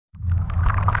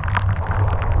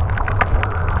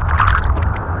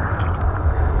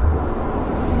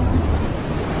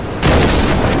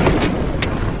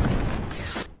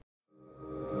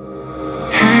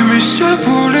Mr.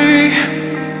 Bully,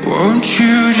 won't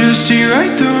you just see right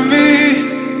through me?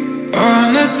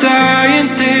 On the dying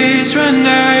days when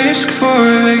I ask for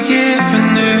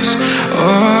forgiveness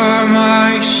or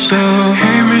my soul.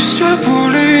 Hey Mr.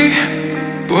 Bully,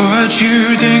 what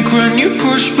you think when you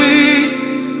push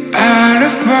me out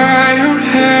of my own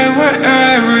head where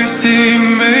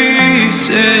everything made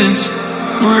sense?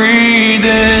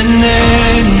 Breathing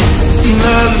in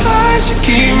the lies that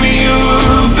keep me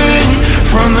open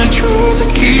from the truth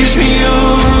that keeps me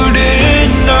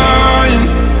holding on,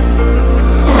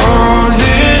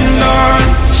 holding on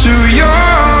to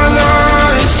your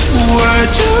lies.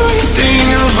 What do you think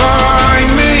you'll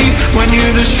find me when you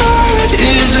destroy what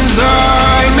is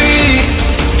inside me?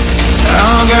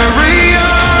 I'll carry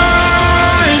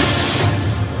on.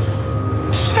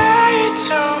 Say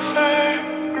it's over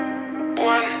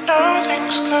when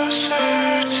nothing's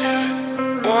closer to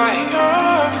what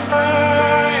you're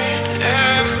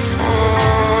fighting for.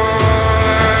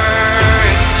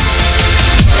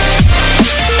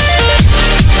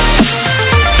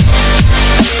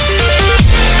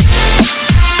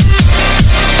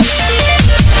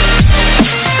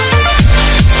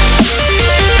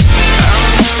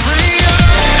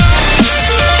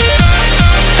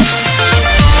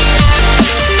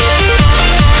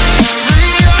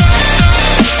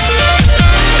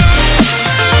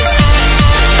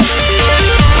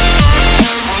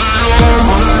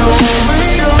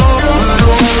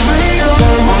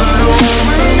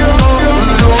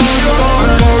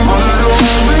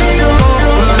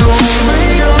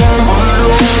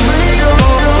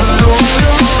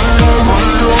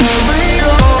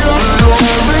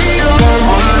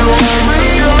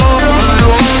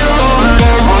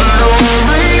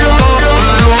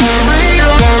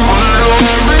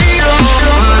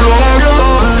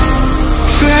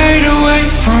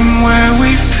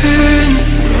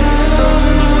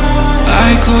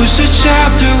 Close the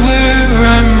chapter where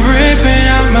I'm ripping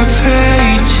out my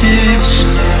pages.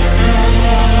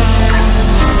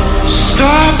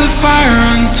 Stop the fire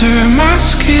under my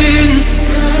skin.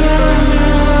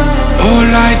 Oh,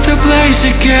 light the blaze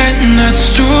again that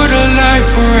stood alive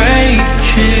for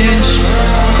ages.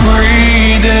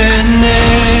 Breathing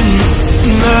in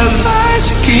the lies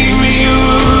that keep me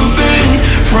open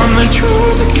from the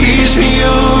truth that keeps me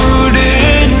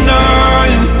holding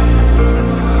on,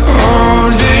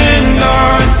 holding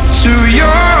on to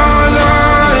your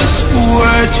lies.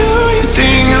 Where do you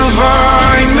think you'll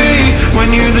find me when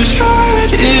you destroy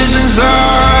what is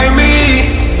inside me?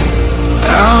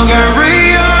 I'll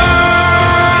carry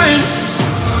on,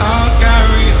 I'll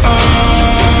carry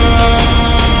on,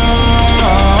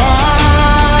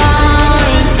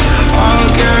 I'll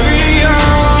carry on,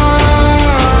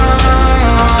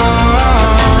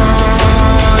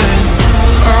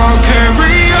 I'll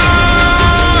carry on.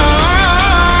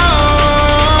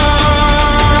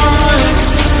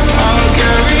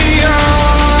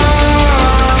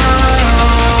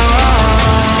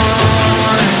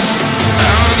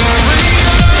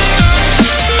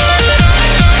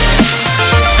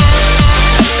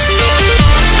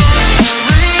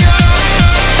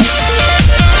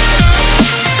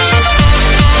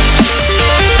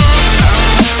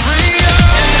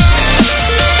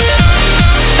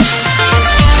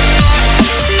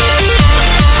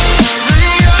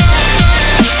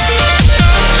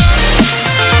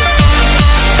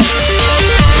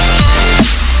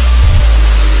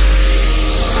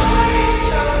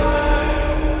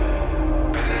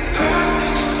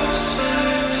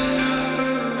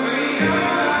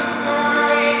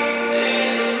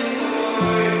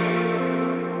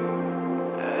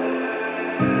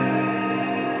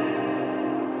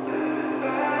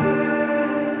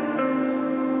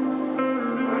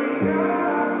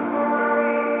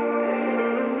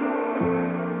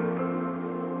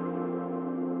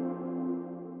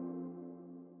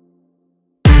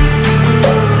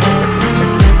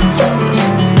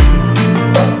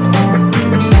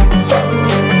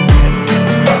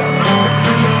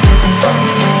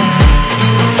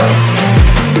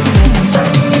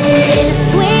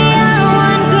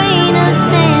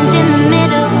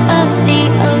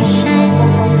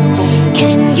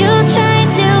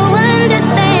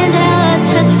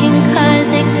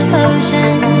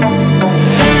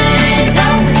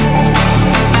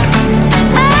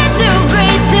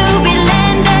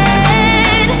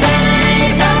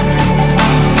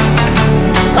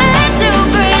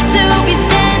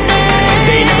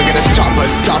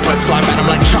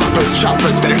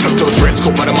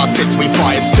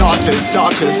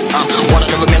 starters. One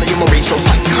out of a million will reach those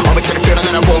heights. Always in the field and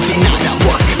then I won't deny that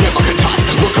work. Never could toss.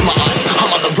 Look in my eyes,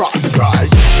 I'm on the rocks,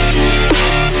 guys.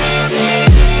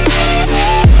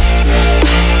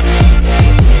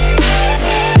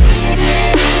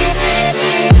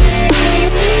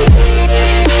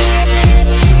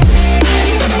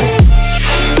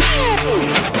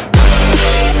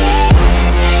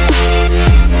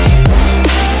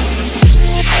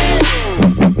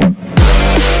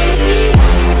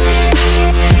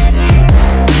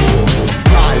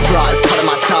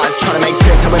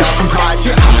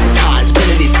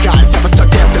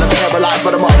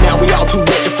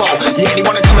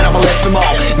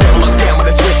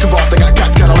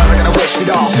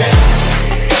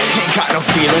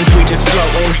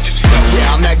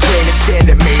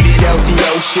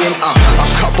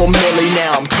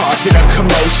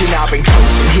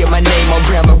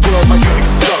 around the world like an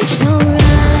explosion. So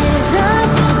rise up,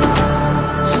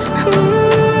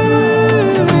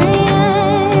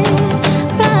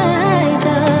 rise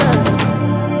up.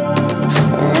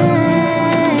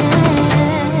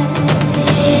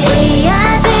 We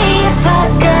are the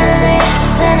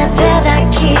apocalypse, and a pill that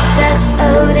keeps us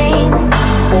floating.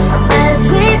 As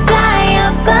we fly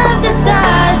above the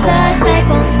stars, the light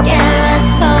won't scare us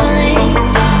falling.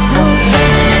 So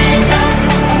rise up.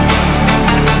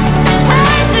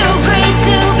 Way too great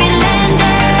to be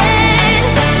landed.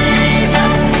 Rise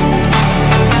up.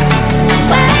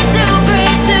 Way too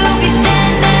great to be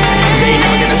standing. They ain't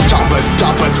never gonna stop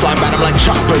us, fly at 'em like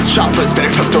choppers.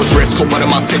 Better tuck those wrists, cold blood in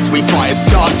my fists, we fly as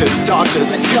starters.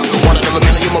 Let's go. One out of a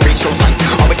million will reach those heights.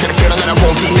 Always had a feeling that I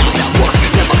won't deny. That work,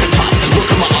 never could toss. Look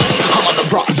at my eyes, I'm on the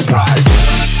rocks. Rise.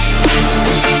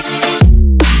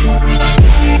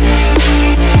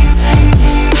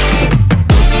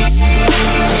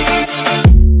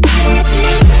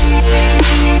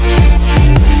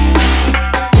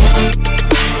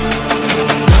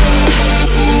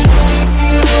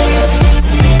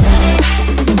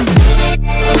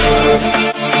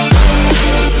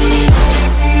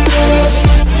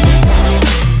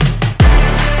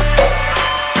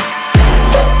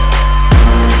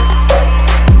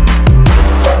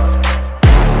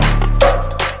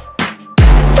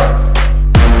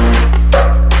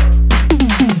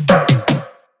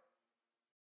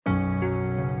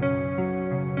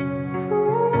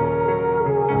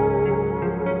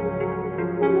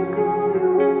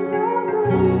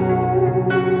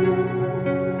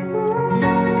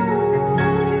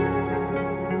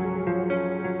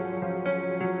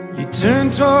 You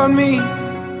turned toward me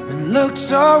and looked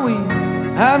so weak.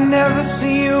 I've never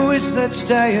seen you with such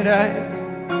tired eyes.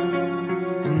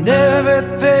 And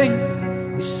everything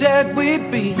we said we'd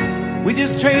be, we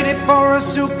just traded for a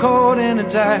suit coat and a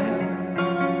tie.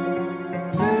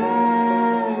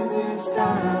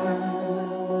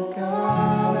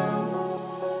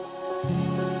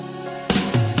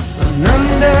 And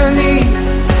underneath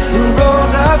the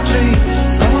rows of trees,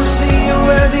 I will see you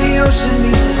where the ocean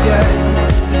meets the sky.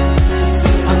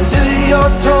 Under your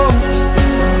toes